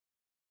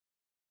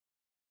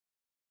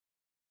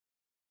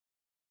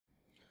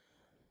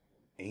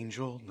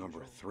Angel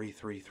number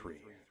 333.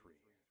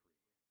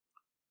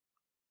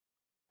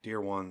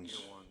 Dear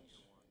ones,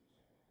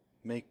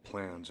 make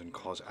plans and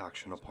cause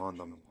action upon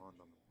them,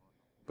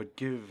 but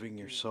giving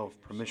yourself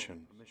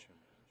permission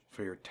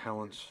for your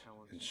talents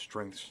and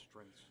strengths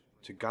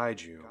to guide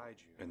you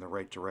in the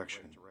right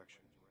direction.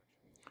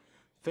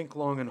 Think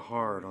long and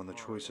hard on the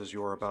choices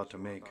you are about to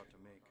make.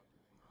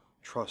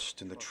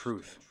 Trust in the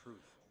truth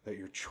that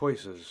your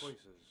choices,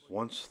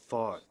 once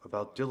thought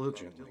about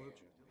diligently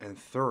and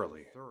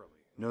thoroughly,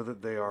 know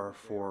that they are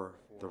for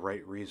the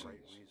right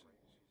reasons,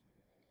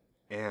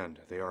 and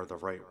they are the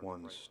right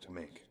ones to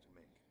make.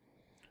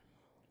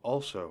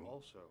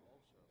 Also,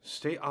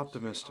 stay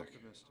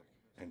optimistic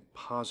and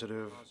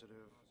positive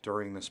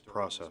during this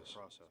process.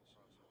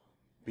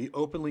 Be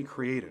openly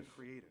creative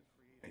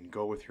and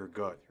go with your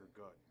gut.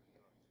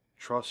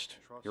 Trust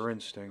your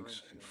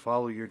instincts and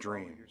follow your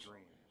dreams.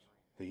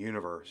 The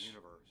universe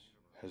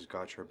has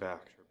got your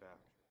back.